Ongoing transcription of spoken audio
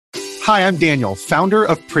Hi, I'm Daniel, founder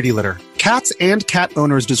of Pretty Litter. Cats and cat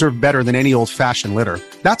owners deserve better than any old-fashioned litter.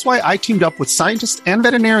 That's why I teamed up with scientists and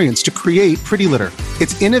veterinarians to create Pretty Litter.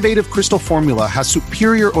 Its innovative crystal formula has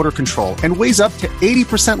superior odor control and weighs up to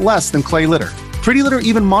 80% less than clay litter. Pretty Litter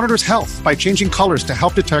even monitors health by changing colors to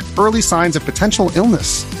help detect early signs of potential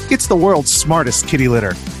illness. It's the world's smartest kitty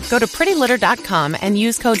litter. Go to prettylitter.com and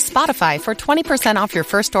use code SPOTIFY for 20% off your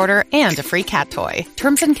first order and a free cat toy.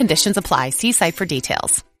 Terms and conditions apply. See site for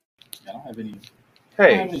details. I don't have any.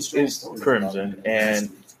 Hey, it's Crimson, and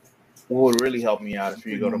what would really help me out if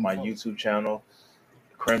you go to my YouTube channel,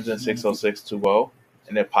 Crimson60620,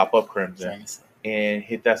 and then pop up Crimson, and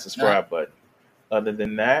hit that subscribe button. Other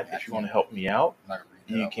than that, if you want to help me out,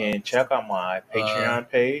 you can check out my Patreon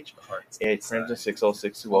page at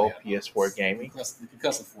Crimson60620 PS4 Gaming.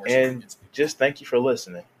 And just thank you for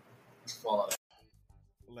listening.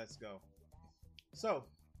 Let's go. So,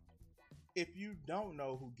 if you don't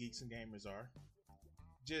know who Geeks and Gamers are,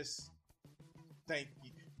 just thank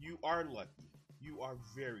you. You are lucky. You are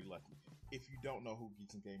very lucky if you don't know who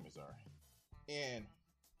Geeks and Gamers are. And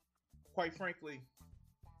quite frankly,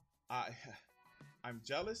 I'm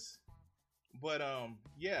jealous, but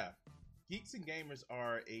yeah, Geeks and Gamers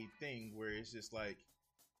are a thing where it's just like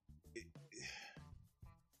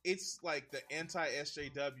it's like the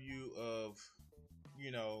anti-SJW of,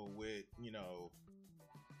 with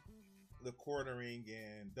the quartering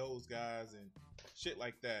and those guys and shit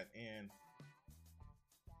like that. And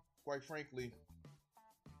quite frankly,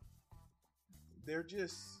 they're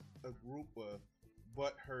just a group of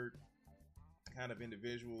butthurt kind of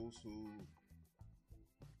individuals who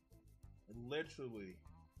literally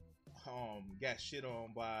got shit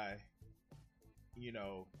on by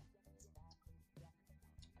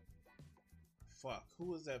who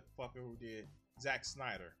was that fucker who did Zack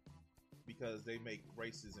Snyder, because they make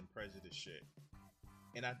racist and prejudice shit.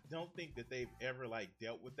 And I don't think that they've ever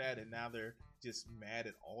dealt with that, and now they're just mad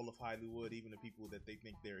at all of Hollywood, even the people that they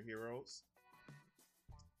think they're heroes.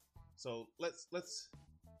 So let's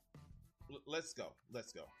go.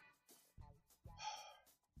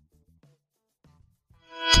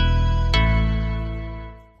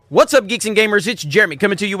 What's up, Geeks and Gamers? It's Jeremy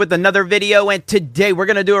coming to you with another video, and today we're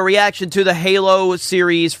going to do a reaction to the Halo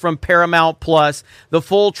series from Paramount Plus. The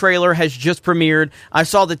full trailer has just premiered. I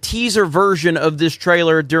saw the teaser version of this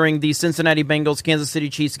trailer during the Cincinnati Bengals Kansas City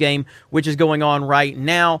Chiefs game, which is going on right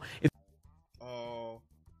now.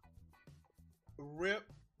 Rip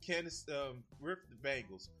the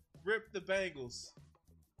Bengals. Rip the Bengals.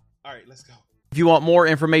 All right, let's go. If you want more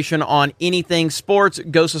information on anything sports,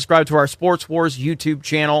 go subscribe to our Sports Wars YouTube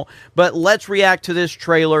channel. But let's react to this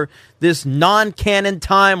trailer, this non-canon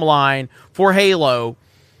timeline for Halo.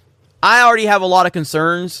 I already have a lot of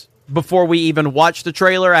concerns before we even watch the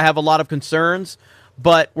trailer. I have a lot of concerns,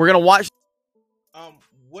 but we're going to watch.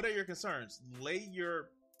 What are your concerns? Lay your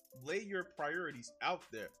priorities out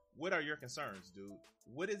there. What are your concerns, dude?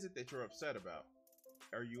 What is it that you're upset about?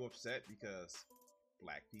 Are you upset because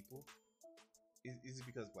black people? Is it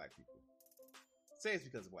because black people? Say it's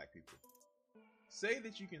because of black people. Say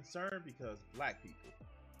that you're concerned because black people.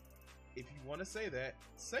 If you want to say that,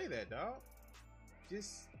 dog.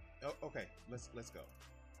 Just okay. Let's go.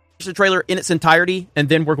 The trailer in its entirety, and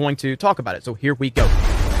then we're going to talk about it. So here we go.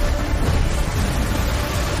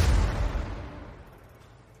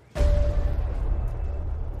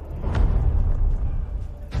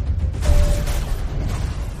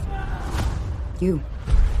 You.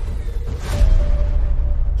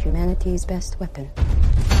 Humanity's best weapon.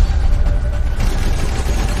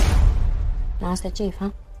 Master Chief, huh?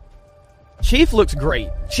 Chief looks great.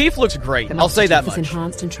 I'll say that much. Is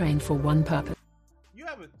enhanced and trained for one purpose. You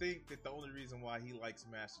ever think that the only reason why he likes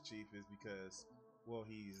Master Chief is because, well,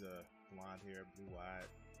 he's a blonde-haired, blue-eyed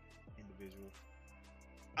individual?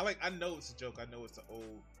 I know it's a joke. I know it's an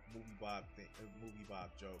old movie Bob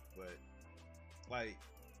joke, but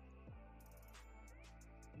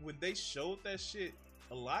when they showed that shit,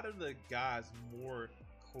 a lot of the guys more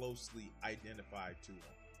closely identified to him.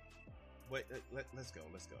 But let's go.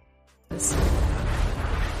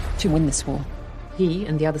 To win this war, he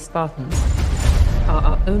and the other Spartans are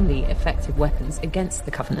our only effective weapons against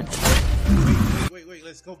the Covenant. Wait,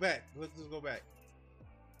 let's go back. Let's go back.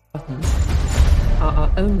 Spartans are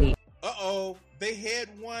our only... Uh-oh, they had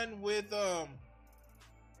one with,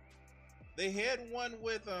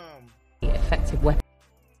 effective weapon.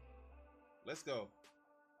 Let's go.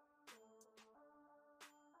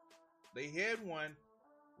 They had one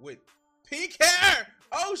with pink hair.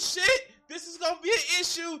 Oh shit! This is gonna be an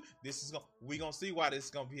issue. We gonna see why this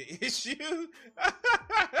is gonna be an issue. All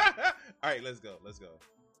right, let's go.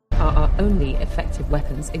 Are our are only effective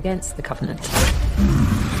weapons against the Covenant.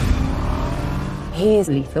 He is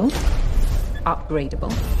lethal,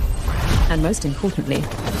 upgradable, and most importantly,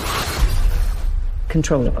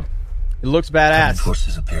 controllable. It looks badass. Covenant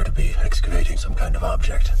forces appear to be excavating some kind of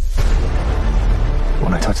object.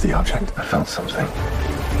 When I touched the object, I felt something.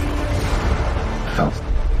 I felt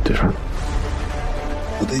different.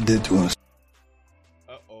 What they did to us.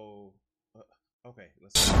 Okay,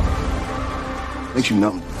 let's... Makes you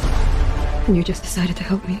numb. And you just decided to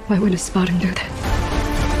help me. Why would a Spartan do that?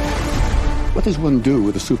 What does one do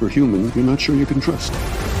with a superhuman you're not sure you can trust?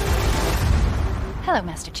 Hello,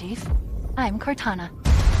 Master Chief. I'm Cortana.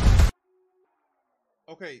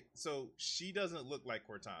 Okay, so she doesn't look like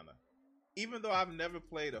Cortana. Even though I've never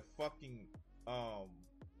played a fucking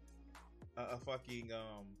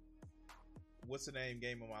what's the name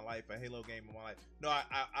game of my life, a Halo game of my life. No,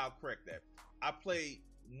 I'll correct that. I played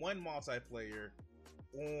one multiplayer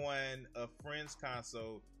on a friend's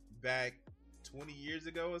console back 20 years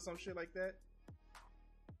ago or some shit like that.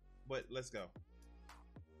 But let's go.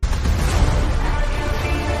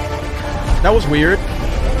 That was weird.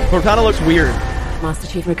 Cortana looks weird. Master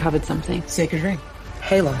Chief recovered something. Sacred ring.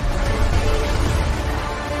 Halo.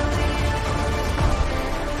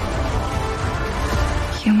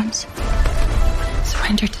 Humans.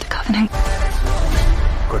 Surrender to the Covenant.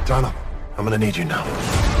 Cortana, I'm gonna need you now.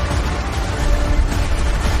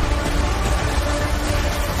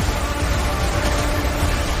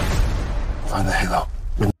 Find the Halo.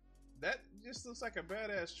 That just looks like a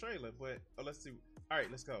badass trailer, but let's see. All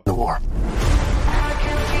right, let's go. The war.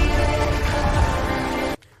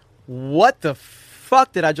 What the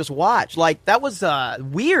fuck did I just watch? Like, that was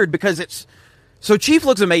weird because it's... So Chief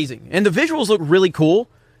looks amazing, and the visuals look really cool.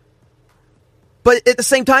 But at the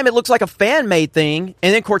same time, it looks like a fan-made thing,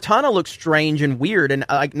 and then Cortana looks strange and weird, and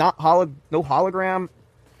like no hologram.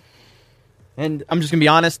 And I'm just gonna be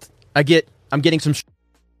honest, I'm getting some.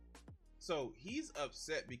 So he's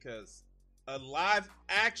upset because a live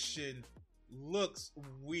action looks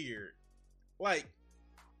weird. Like,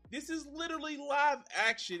 this is literally live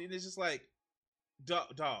action, and it's just like,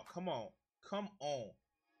 dog, come on.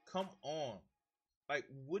 Like,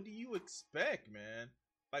 what do you expect, man?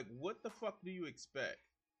 Like, what the fuck do you expect?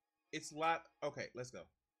 It's live. Okay, let's go.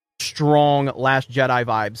 Strong Last Jedi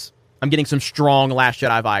vibes. I'm getting some strong Last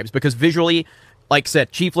Jedi vibes because visually, like I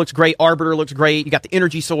said, Chief looks great, Arbiter looks great. You got the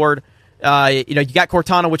energy sword. You got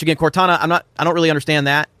Cortana, which again, Cortana, I don't really understand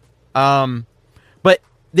that. But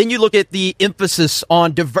then you look at the emphasis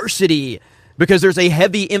on diversity because there's a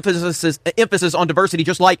heavy emphasis on diversity,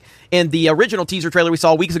 just like in the original teaser trailer we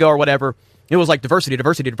saw weeks ago or whatever. It was like diversity.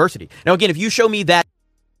 Now, again, if you show me that.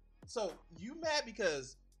 So, you mad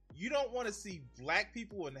because you don't want to see black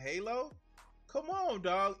people in Halo? Come on,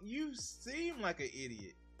 dog. You seem like an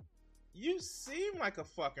idiot. You seem like a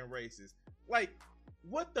fucking racist. Like,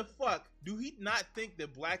 what the fuck? Do he not think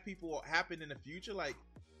that black people will happen in the future? Like,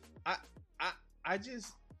 I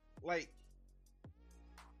just, like,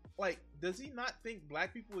 does he not think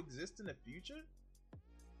black people exist in the future?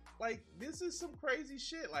 Like, this is some crazy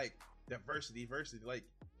shit. Like, diversity. Like,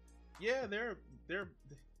 yeah, there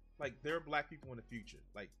are black people in the future.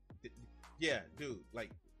 Like, yeah, dude, like,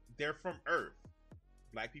 they're from Earth.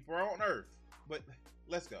 Black people are on Earth. But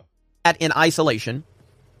let's go. In isolation,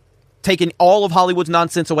 taking all of Hollywood's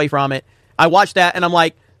nonsense away from it. I watched that and I'm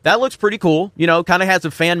like, that looks pretty cool. You know, kind of has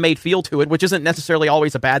a fan-made feel to it, which isn't necessarily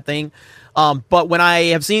always a bad thing. But when I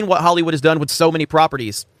have seen what Hollywood has done with so many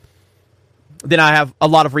properties, then I have a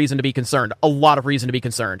lot of reason to be concerned.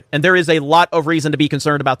 And there is a lot of reason to be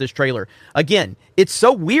concerned about this trailer. Again, it's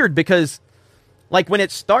so weird because, like, when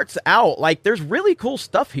it starts out, like, there's really cool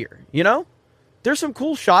stuff here, you know? There's some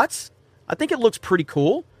cool shots. I think it looks pretty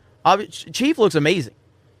cool. Chief looks amazing.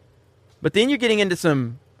 But then you're getting into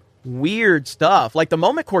some weird stuff. Like, the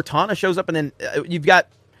moment Cortana shows up and then you got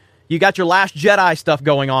your Last Jedi stuff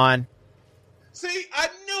going on. See, I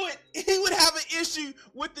knew it. He would have an issue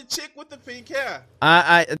with the chick with the pink hair.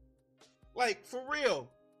 Like, for real.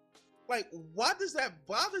 Like, why does that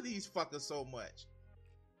bother these fuckers so much?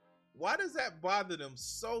 Why does that bother them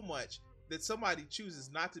so much that somebody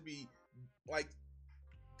chooses not to be, like,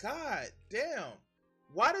 God damn.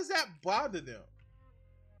 Why does that bother them?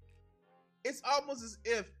 It's almost as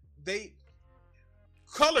if they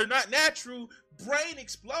color not natural, brain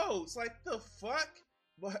explodes. Like, the fuck?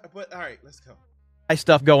 But all right, let's go.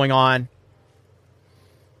 Stuff going on.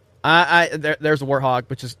 There's a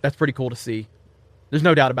Warthog, that's pretty cool to see. There's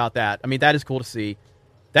no doubt about that. I mean, that is cool to see.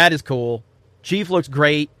 That is cool. Chief looks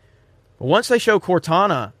great. But once they show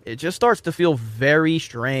Cortana, it just starts to feel very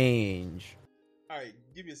strange. All right,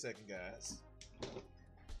 give me a second, guys.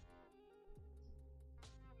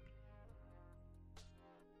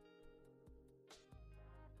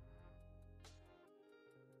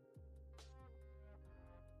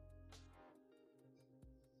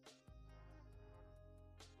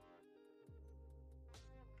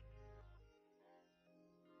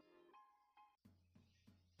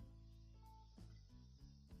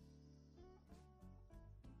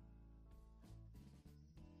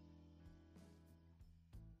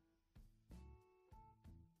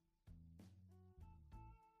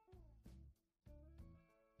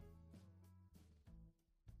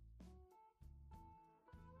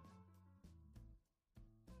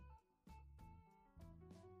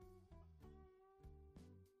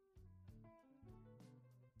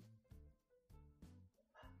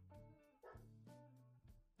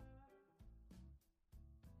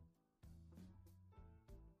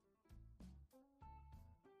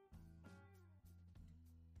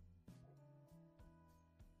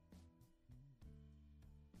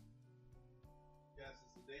 Guys,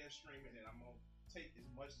 it's the day of streaming, and I'm gonna take as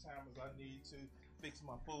much time as I need to fix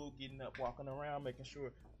my food, getting up, walking around, making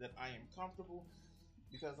sure that I am comfortable,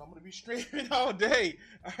 because I'm gonna be streaming all day.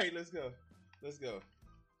 All right, let's go. Let's go.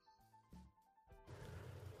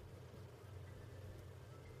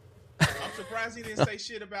 I'm surprised he didn't say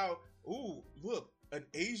shit about, ooh, look, an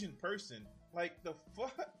Asian person. Like, the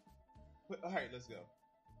fuck? All right, let's go.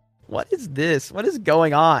 What is this? What is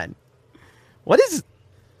going on? What is...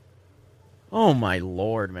 Oh, my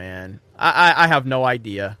Lord, man. I have no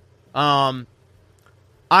idea. I'm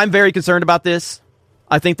very concerned about this.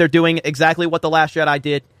 I think they're doing exactly what The Last Jedi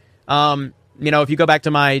did. If you go back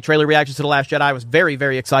to my trailer reactions to The Last Jedi, I was very,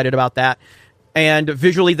 very excited about that. And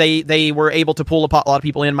visually, they were able to pull a lot of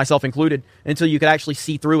people in, myself included, until you could actually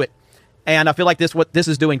see through it. And I feel like what this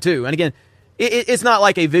is doing too. And again, it's not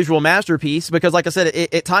like a visual masterpiece because, like I said,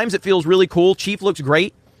 at times it feels really cool. Chief looks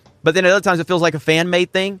great, but then at other times it feels like a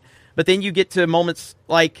fan-made thing. But then you get to moments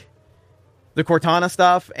like the Cortana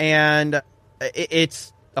stuff, and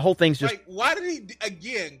it's the whole thing's just like, why did he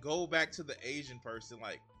again go back to the Asian person?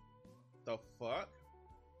 Like, the fuck?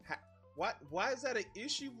 Why is that an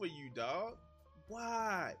issue for you, dog?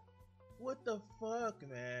 Why? What the fuck,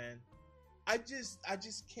 man? I just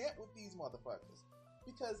can't with these motherfuckers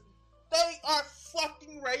because they are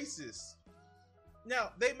fucking racist.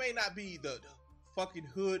 Now, they may not be the fucking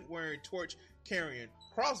hood wearing, torch carrying,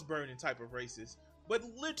 cross burning type of racist, but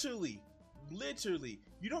literally,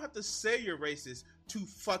 you don't have to say you're racist to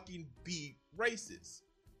fucking be racist.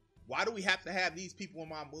 Why do we have to have these people in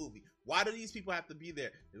my movie? Why do these people have to be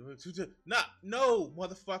there? No,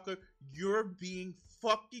 motherfucker, you're being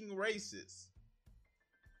fucking racist.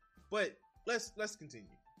 But let's continue.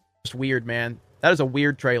 It's weird, man. That is a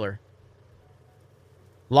weird trailer.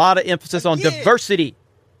 A lot of emphasis on diversity.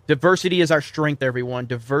 Diversity is our strength, everyone.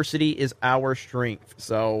 Diversity is our strength.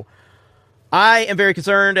 So I am very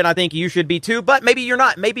concerned, and I think you should be too, but maybe you're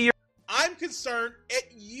not. I'm concerned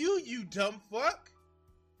at you dumb fuck.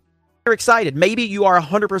 You're excited. Maybe you are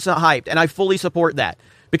 100% hyped, and I fully support that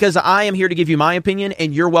because I am here to give you my opinion,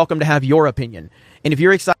 and you're welcome to have your opinion. And if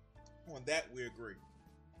you're excited on that, we agree.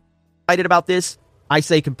 Excited about this, I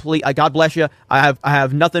say God bless you. I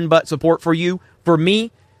have nothing but support for you. For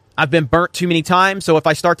me, I've been burnt too many times, so if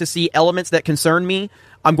I start to see elements that concern me,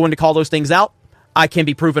 I'm going to call those things out. I can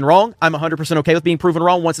be proven wrong. I'm 100% okay with being proven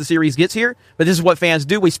wrong once the series gets here. But this is what fans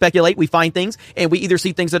do. We speculate, we find things, and we either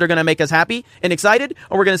see things that are going to make us happy and excited,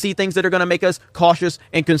 or we're going to see things that are going to make us cautious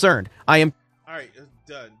and concerned. I am... All right, it's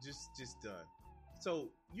done. Just done. So,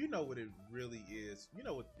 you know what it really is. You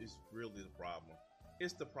know what is really the problem.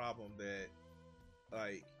 It's the problem that,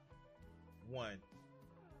 like, one,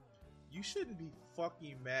 you shouldn't be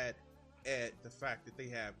fucking mad at the fact that they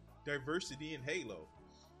have diversity in Halo.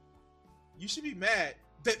 You should be mad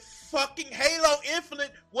that fucking Halo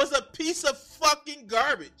Infinite was a piece of fucking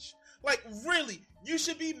garbage. Like, really, you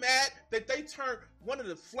should be mad that they turned one of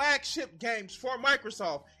the flagship games for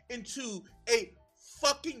Microsoft into a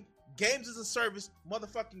fucking games as a service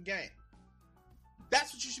motherfucking game.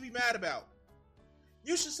 That's what you should be mad about.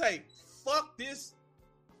 You should say, fuck this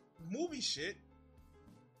movie shit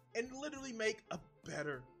and literally make a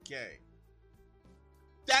better game.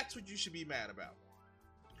 That's what you should be mad about.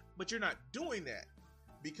 But you're not doing that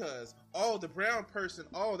because the brown person,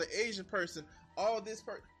 the Asian person, this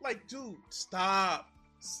person, like, dude, stop,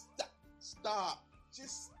 just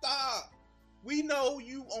stop. We know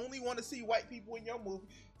you only want to see white people in your movie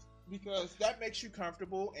because that makes you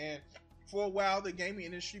comfortable, and for a while the gaming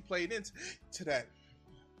industry played into that.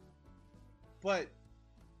 But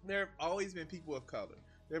there have always been people of color.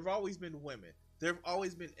 There have always been women. There have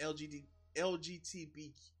always been LGBTQ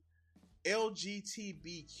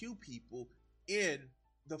people in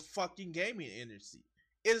the fucking gaming industry.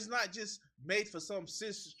 It's not just made for some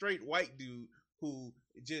cis straight white dude who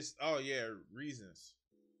just, reasons.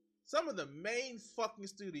 Some of the main fucking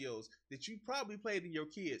studios that you probably played in your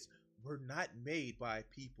kids were not made by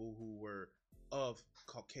people who were of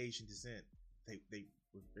Caucasian descent. They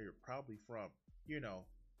were probably from,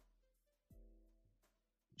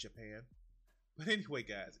 Japan. But anyway,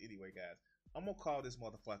 guys, I'm gonna call this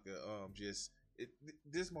motherfucker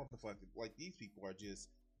this motherfucker, like, these people are just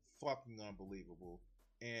fucking unbelievable.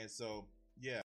 And so, yeah.